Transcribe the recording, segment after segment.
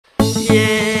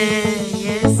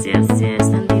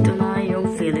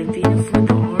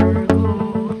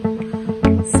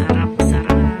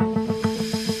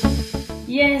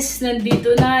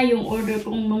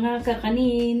mga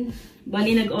kakanin.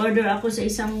 Bali, nag-order ako sa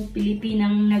isang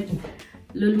Pilipinang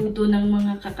nagluluto ng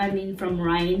mga kakanin from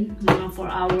Rhine. Mga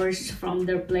 4 hours from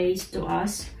their place to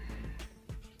us.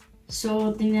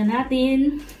 So, tingnan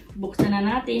natin. Buksan na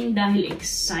natin dahil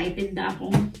excited na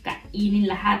akong kainin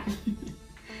lahat.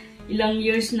 Ilang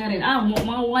years na rin.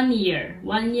 Mga 1 year.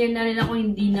 1 year na rin ako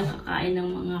hindi nakakain ng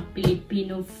mga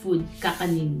Filipino food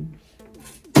kakanin.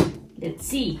 Let's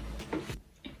see.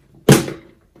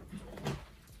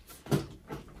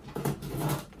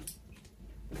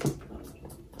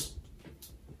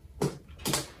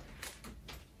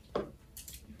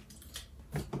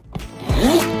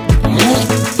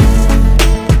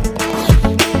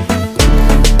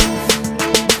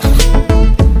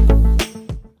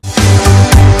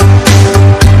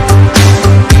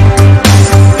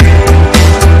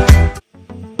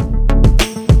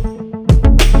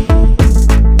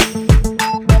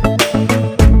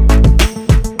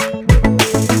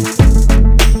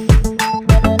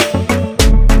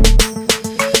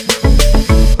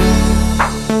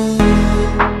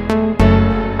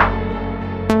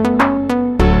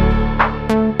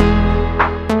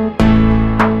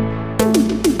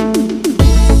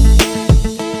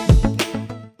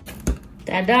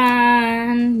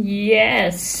 Tadan!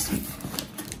 Yes!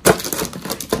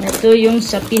 Ito yung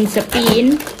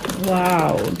sapin-sapin.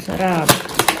 Wow! Sarap!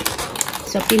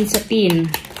 Sapin-sapin.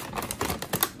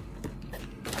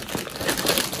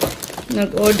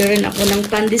 Nag-order rin ako ng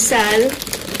pandesal.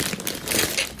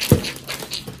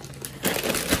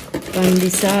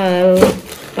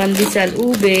 Pandesal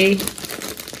ube.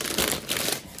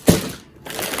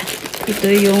 Ito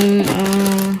yung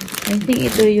I think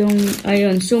ito yung,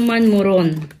 ayun, suman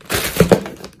moron.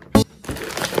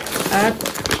 At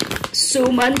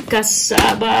suman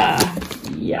kasaba.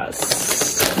 Yes.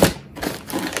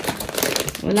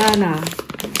 Wala na.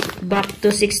 Back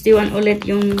to 61 ulit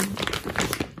yung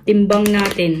timbang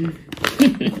natin.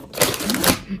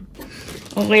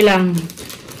 Okay lang.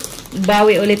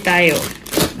 Bawi ulit tayo.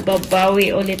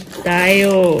 Babawi ulit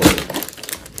tayo.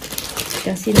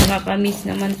 Kasi nakakamiss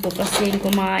naman po kasi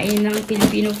kumain ng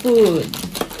Filipino food.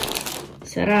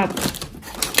 Sarap.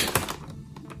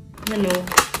 Ano,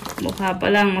 mukha pa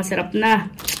lang, masarap na.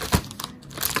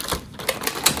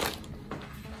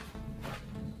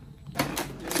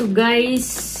 So guys,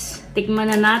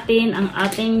 tikman na natin ang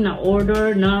ating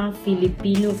na-order na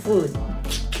Filipino food.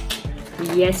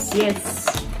 Yes, yes.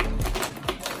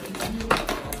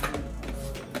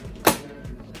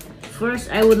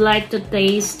 First, I would like to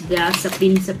taste the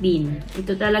sapin-sapin.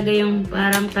 Ito talaga yung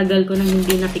parang tagal ko nang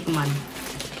hindi natikman.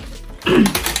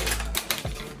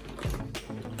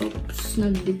 Oops,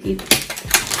 nagdikit.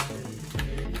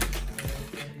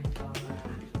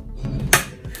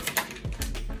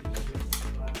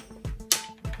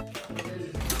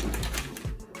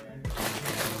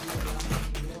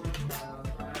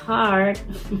 Hard.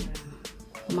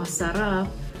 Masarap.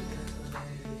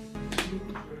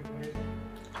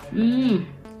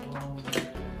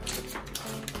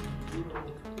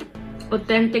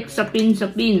 Authentic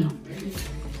sapin-sapin.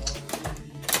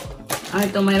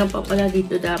 Ito mayroon pa pala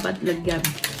dito dapat lagyan.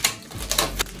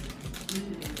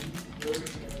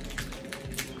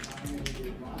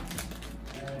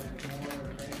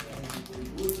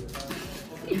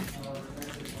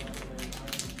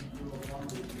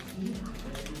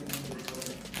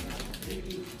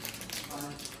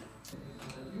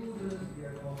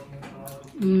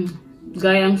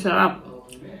 Gayang sarap.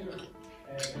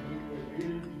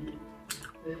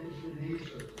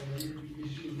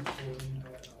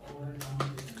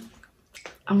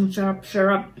 Ang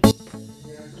sarap-sarap.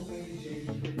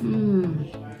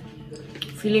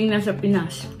 Feeling nasa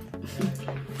Pinas.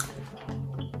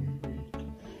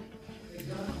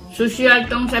 Social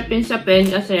tong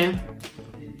sapin-sapin kasi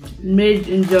made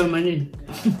in Germany.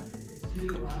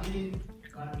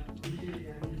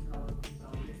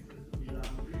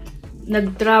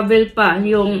 Nag-travel pa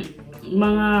yung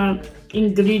mga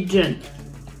ingredient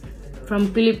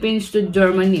from Philippines to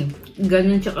Germany.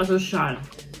 Ganun siya kasosyal.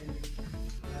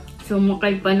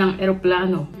 Sumakay pa ng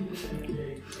eroplano.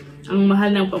 Ang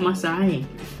mahal ng pamasahe.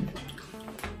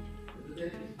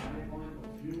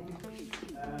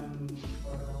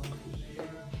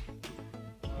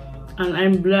 And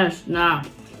I'm blessed na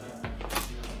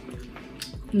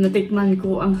natikman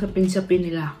ko ang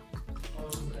sapin-sapin nila.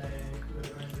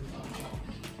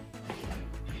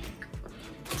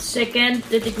 Second,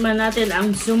 titikman natin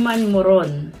ang suman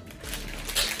moron.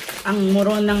 Ang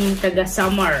moron ng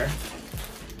taga-Samar.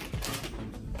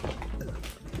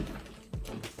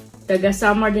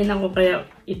 Taga-Samar din ako kaya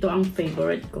ito ang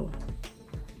favorite ko.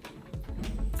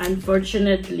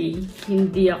 Unfortunately,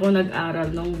 hindi ako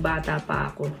nag-aral nung bata pa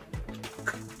ako.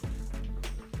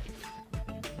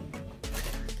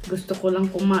 Gusto ko lang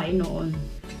kumain noon.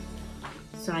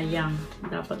 Sayang.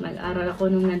 Dapat nag-aral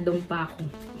ako nung nandun pa ako.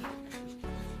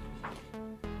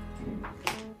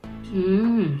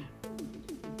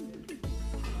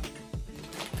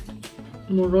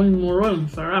 Muron.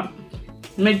 Sarap.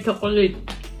 May chocolate.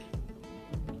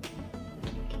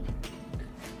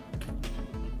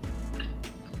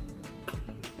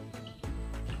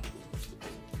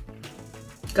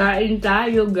 Kain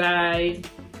tayo, guys.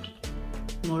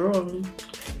 Muron.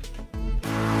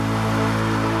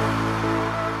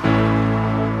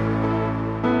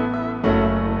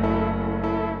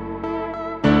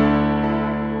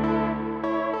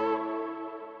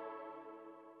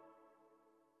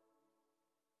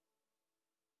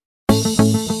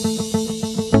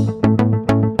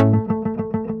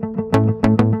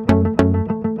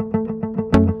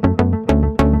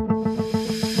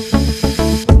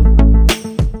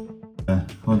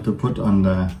 To put on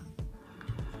the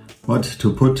what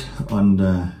to put on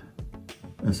the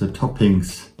as a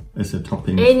toppings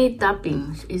Any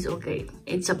toppings is okay.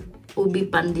 It's a ubi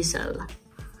pandesal.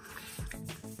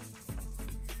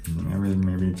 I will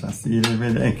maybe just eat it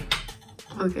with egg.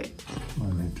 Okay.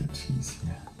 Or with the cheese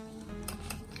here.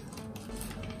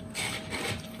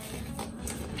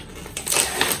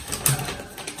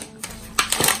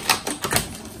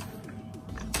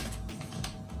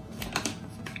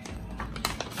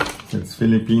 It's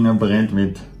Filipino bread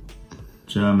with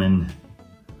German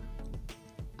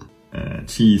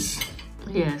cheese.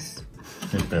 Yes.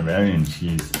 With Bavarian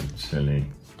cheese, actually.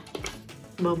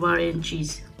 Bavarian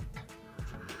cheese.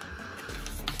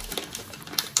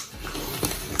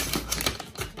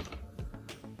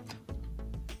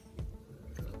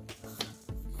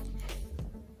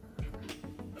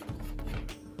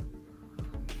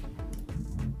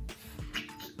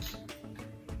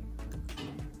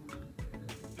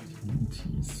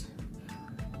 Cheese.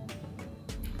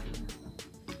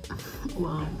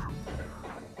 Wow.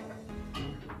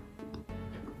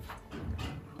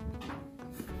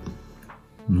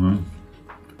 No.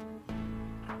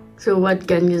 So what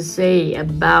can you say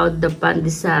about the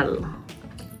pandesal?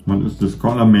 What is this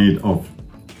color made of?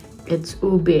 It's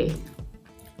ube.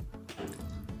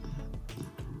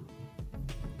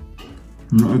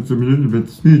 No, it's a little bit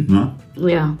sweet, no?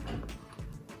 Yeah.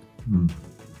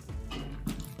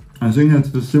 I think it's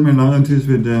the similarities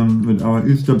with our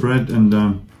Easter bread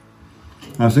and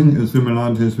I think the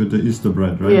similarities with the Easter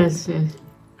bread, right? Yes.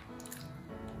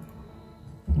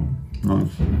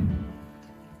 Nice.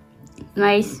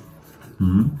 Nice.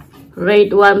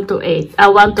 Rate 1 to 8.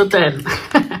 1 to 10.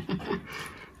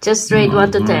 Just rate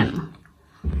 1 to 10.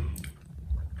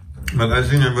 But I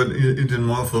think I would eat it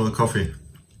more for the coffee.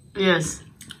 Yes.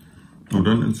 Oh,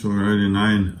 then it's already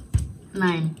 9.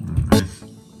 9. Nice.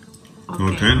 Okay.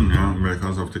 Or 10, yeah,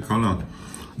 because of the color.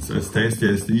 It's as tasty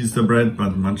as the Easter bread,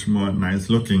 but much more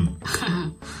nice looking.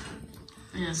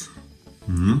 Yes.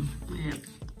 Yep.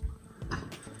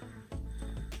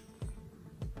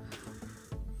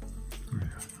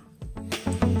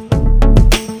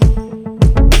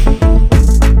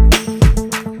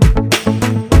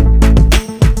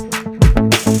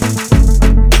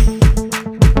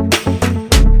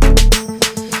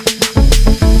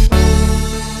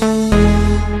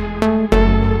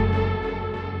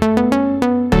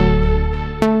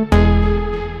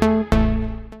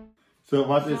 So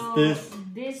what is this?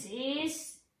 This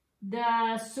is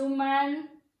the suman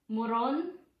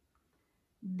muron.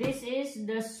 This is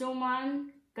the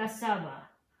suman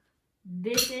cassava.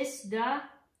 This is the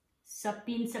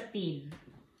sapin.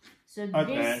 So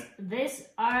Okay.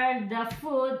 these are the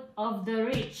food of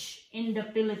the rich in the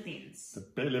Philippines. The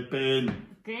Philippines.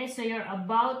 Okay, so you're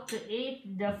about to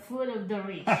eat the food of the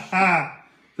rich.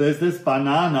 So is this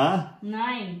banana?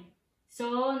 9.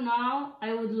 So now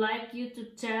I would like you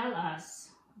to tell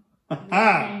us what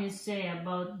can you say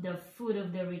about the food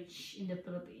of the rich in the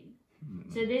Philippines.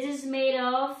 So this is made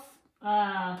of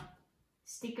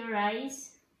sticker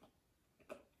rice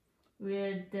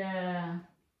with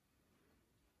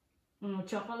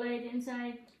chocolate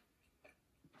inside.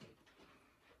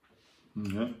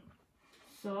 Yeah.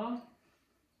 So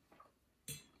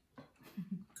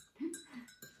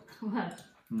what?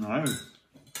 Nice.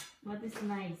 What is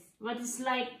nice? What is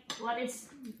like? What is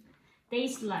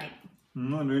taste like?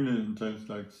 Not really. It tastes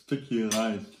like sticky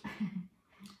rice.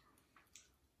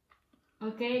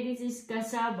 Okay, this is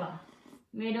cassava,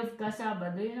 made of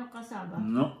cassava. Do you know cassava?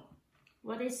 No,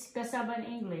 What is cassava in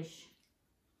English?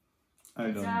 I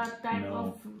It's don't a type know.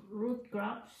 of root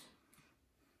crops.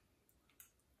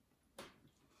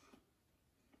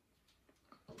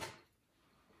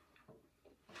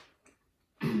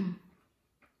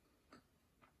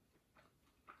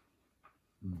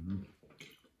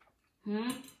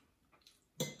 Hmm?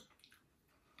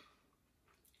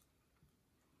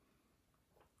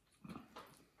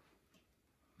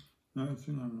 No, I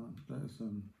think I'm not. There's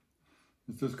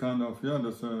it's this kind of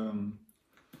there's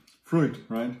fruit,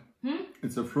 right?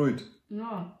 It's a fruit.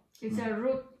 No, it's a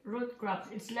root crop.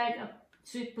 It's like a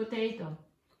sweet potato.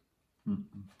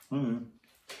 Okay.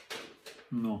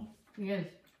 No. Yes.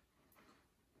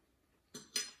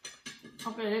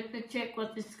 Okay, let me check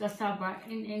what is cassava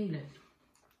in English.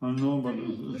 I know, but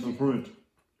it's a fruit.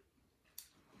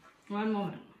 One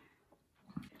moment.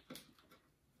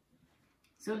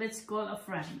 So let's call a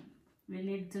friend. We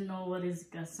need to know what is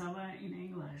cassava in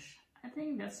English. I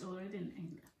think that's already in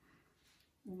English.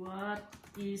 What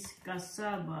is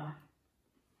cassava?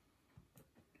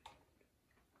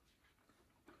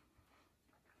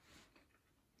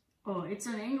 Oh, it's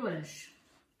in English.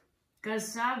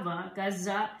 Cassava,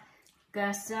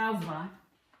 cassava,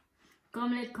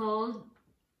 commonly called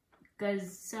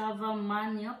cassava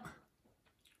manioc.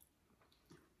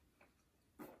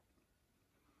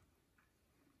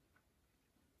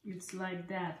 It's like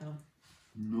that, oh.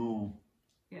 No.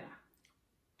 Yeah.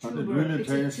 But Tuber. it really It's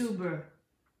tastes. a tuber.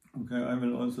 Okay, I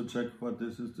will also check what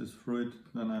this is, this fruit,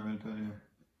 then I will tell you.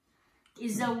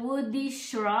 Is a woody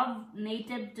shrub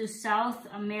native to South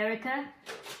America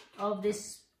of the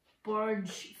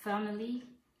spurge family.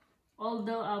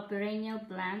 Although a perennial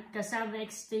plant, cassava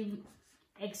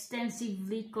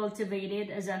extensively cultivated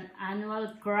as an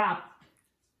annual crop.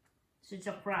 So it's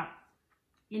a crop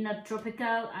in a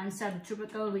tropical and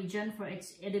subtropical region for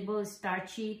its edible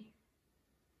starchy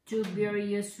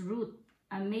tuberous root,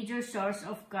 a major source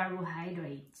of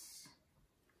carbohydrates.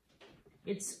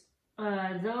 It's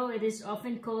though it is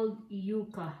often called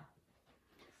yucca.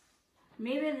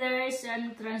 Maybe there is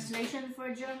a translation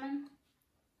for German.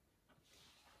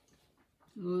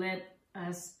 Let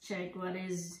us check what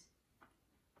is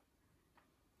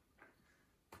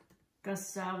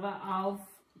cassava auf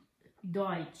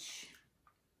Deutsch.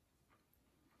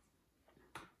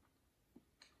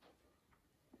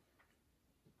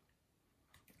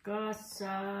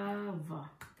 Cassava.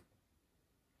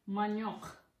 Manioc.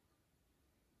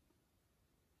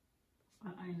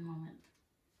 Ein Moment.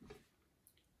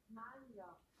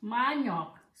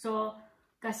 Manioc. So,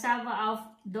 cassava auf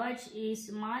Deutsch is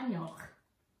Manioc.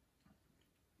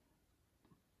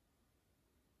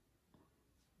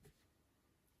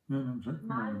 Yeah, then check.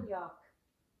 Manioc.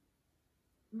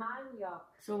 Manioc.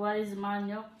 So, what is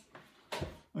Manioc?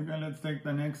 Okay, let's take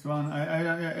the next one.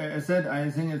 I said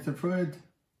I think it's a fruit.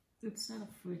 It's not a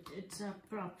fruit, it's a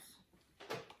props.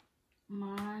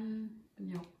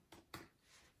 Manioc.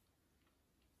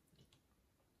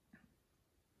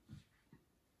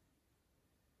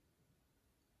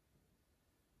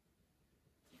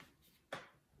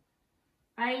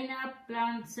 Eine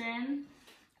Pflanzen.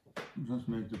 Just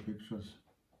make the pictures.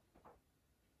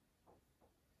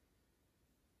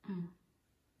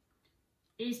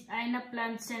 Ist eine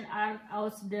Pflanzenart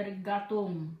aus der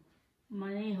Gattung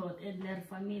Manihot in der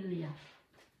Familie.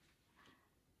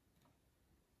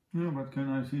 Yeah, but can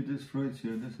I see these fruits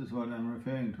here? This is what I'm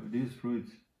referring to, these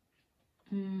fruits.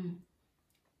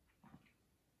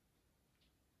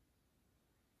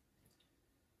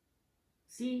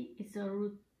 See, it's a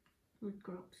root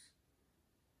crops.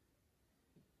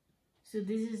 So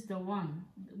this is the one.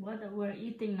 What we're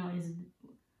eating now is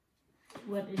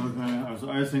what is. Okay, so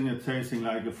I think it's tasting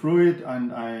like a fruit,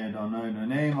 and I don't know the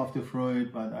name of the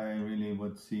fruit, but I really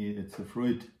would see it's a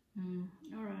fruit.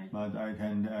 All right. But I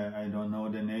don't know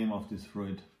the name of this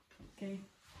fruit. Okay.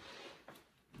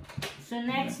 So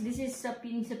next, this is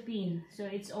sapin sapin. So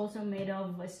it's also made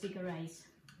of sticky rice.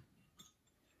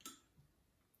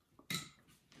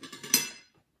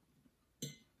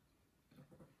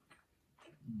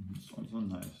 It's also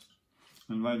nice.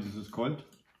 And while this is cold,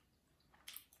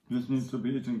 this needs to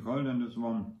be eaten cold and it's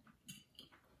warm.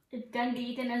 It can be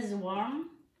eaten as warm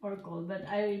or cold, but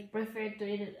I prefer to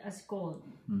eat it as cold.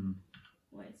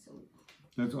 Why it's so?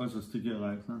 That's also sticky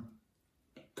rice, huh?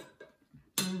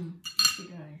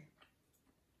 Sticky rice.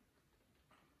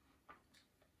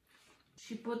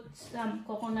 She put some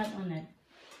coconut on it.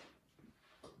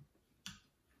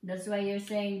 That's why you're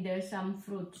saying there's some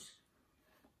fruits.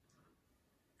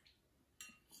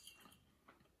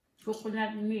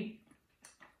 Coconut meat.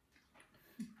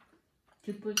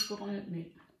 She put coconut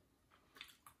meat.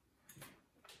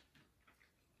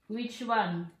 Which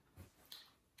one?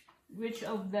 Which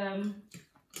of them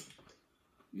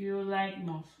you like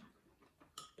most?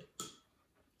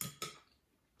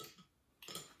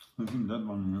 I think that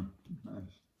one, yeah.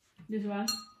 Nice. This one?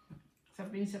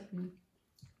 Sapin sapin.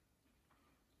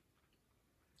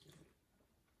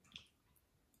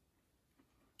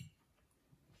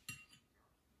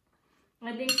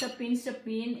 I think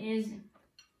sapin is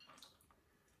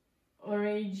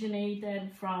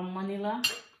originated from Manila.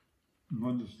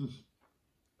 What is this?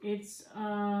 It's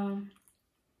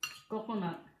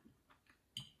coconut.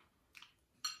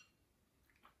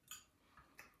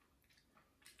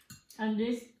 And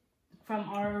this from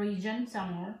our region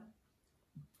somewhere.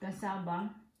 Cassava,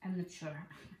 I'm not sure.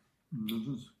 This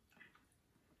is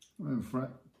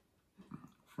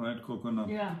fried coconut.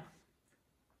 Yeah.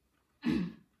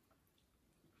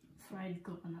 Fried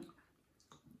coconut.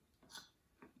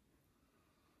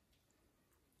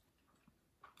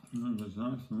 That's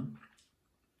nice, huh?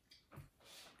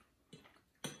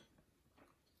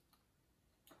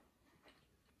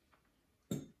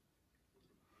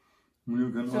 You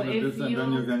can So order this and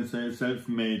then you can say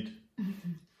self-made.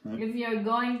 Right? If you're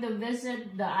going to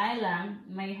visit the island,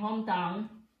 my hometown,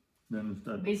 Then it's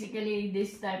that. basically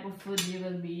this type of food you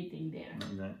will be eating there.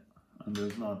 Okay. And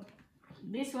there's not.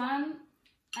 This one,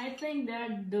 I think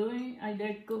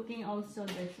they're cooking also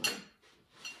this one.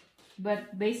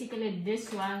 But basically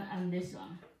this one and this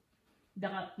one.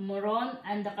 The moron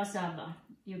and the cassava.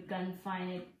 You can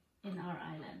find it in our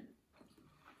island.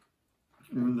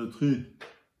 Even the tree.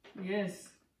 Yes.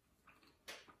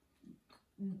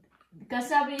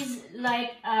 Cassava is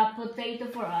like a potato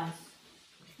for us,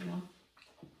 you know.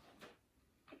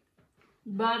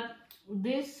 But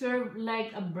this serve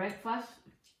like a breakfast.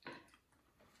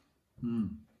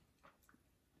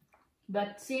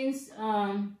 But since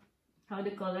how do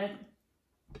you call it?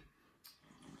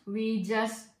 We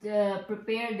just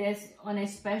prepare this on a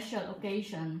special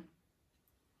occasion.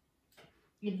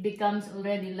 It becomes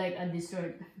already like a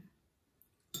dessert.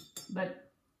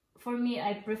 But for me,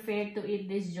 I prefer to eat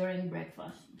this during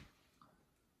breakfast.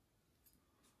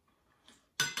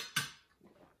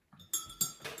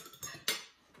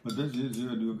 But this is,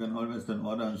 you can always then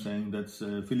order and saying that's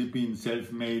Philippine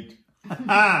self-made.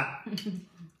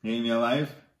 Name your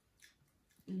wife?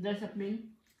 The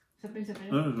sapin. Everything.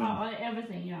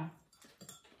 Everything, yeah.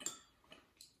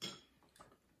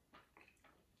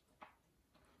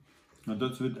 And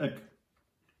that's with egg.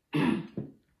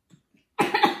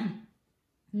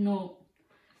 No.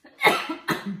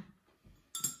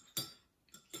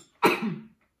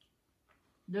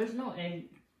 There's no egg.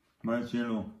 Why it's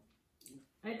yellow?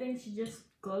 I think she just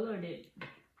colored it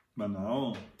But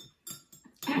now.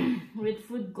 with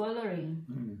food coloring.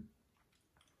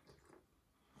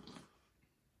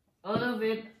 All of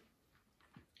it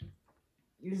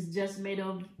is just made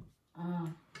of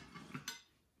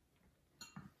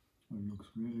It looks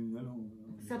really yellow.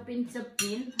 sapin.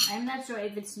 I'm not sure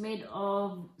if it's made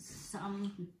of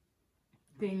something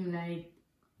like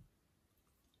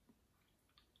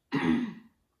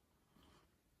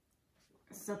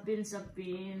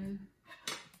sapin.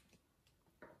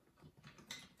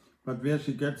 But where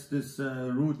she gets this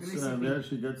roots, Recipe. where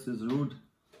she gets this root?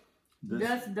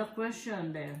 That's the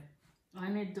question there. I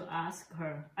need to ask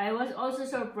her. I was also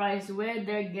surprised where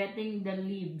they're getting the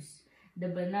leaves, the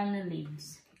banana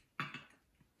leaves.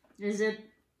 Is it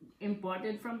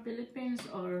imported from Philippines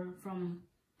or from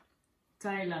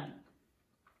Thailand?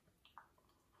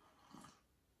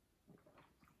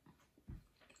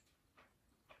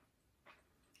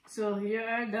 So here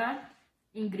are the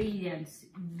ingredients.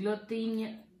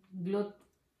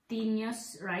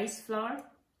 Glutinous rice flour,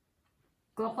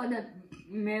 coconut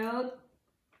milk,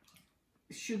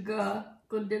 sugar,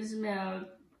 condensed milk,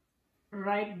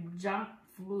 ripe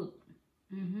jackfruit.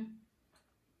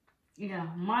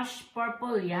 Yeah, mashed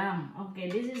purple yam. Okay,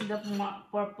 this is the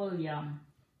purple yam.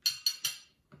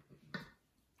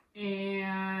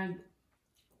 And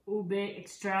ube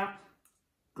extract,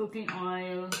 cooking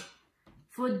oil,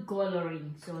 food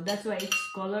coloring. So that's why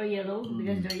it's color yellow,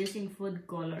 because they're using food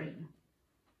coloring.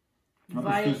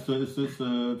 Is this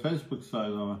Facebook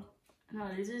site or? No,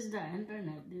 this is the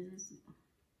internet. This is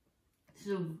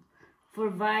so for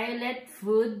violet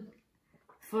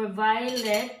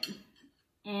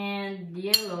and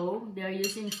yellow, they're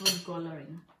using food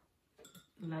coloring.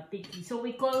 Latik. So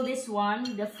we call this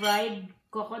one, the fried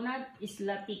coconut is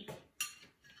latik.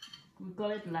 We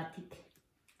call it latik.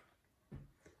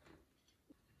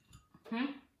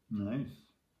 Nice.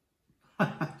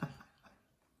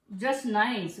 Just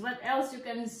nice. What else you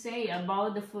can say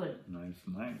about the food? Nice.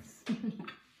 Nice.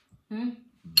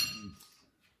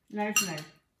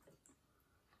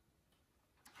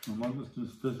 And what is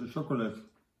this? This is chocolate.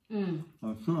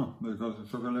 I'm sure, because the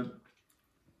chocolate.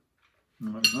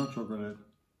 No, it's not chocolate.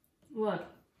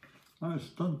 What? I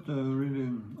stopped really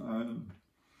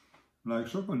like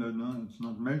chocolate, no? It's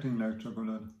not melting like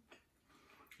chocolate.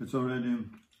 It's already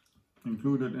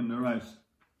included in the rice.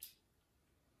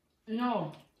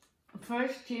 No.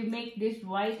 First, she make this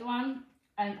white one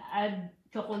and add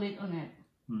chocolate on it.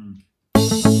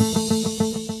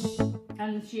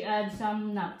 And she adds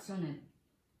some nuts on it.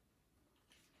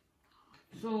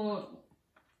 So,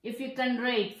 if you can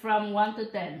rate from 1 to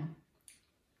 10.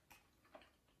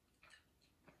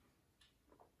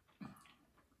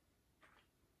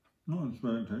 No, it's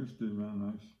very tasty, very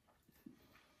nice.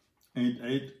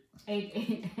 8.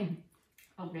 8.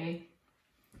 Okay.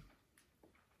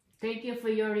 Thank you for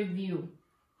your review.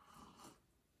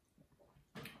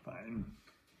 Fine.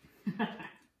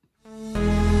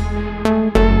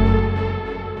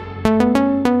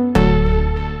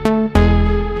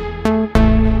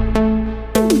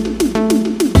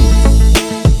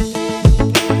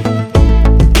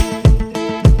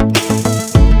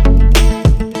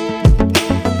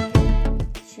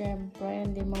 Siyempre,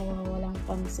 hindi mawawalang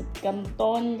pansit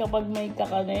canton kapag may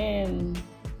kakanin.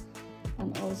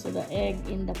 And also the egg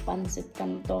in the pancit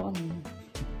canton.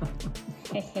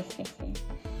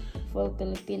 Full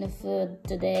Filipino food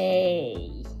today.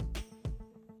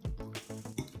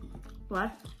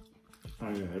 What?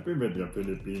 Are you happy with your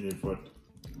Filipino food?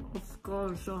 Of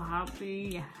course, so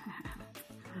happy.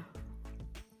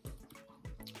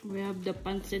 We have the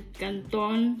pancit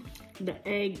canton, the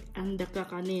egg, and the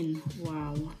kakanin.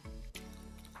 Wow.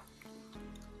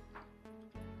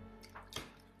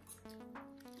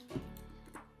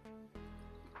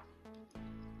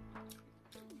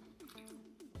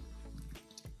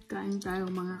 Kain tayo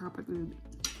mga kapatid.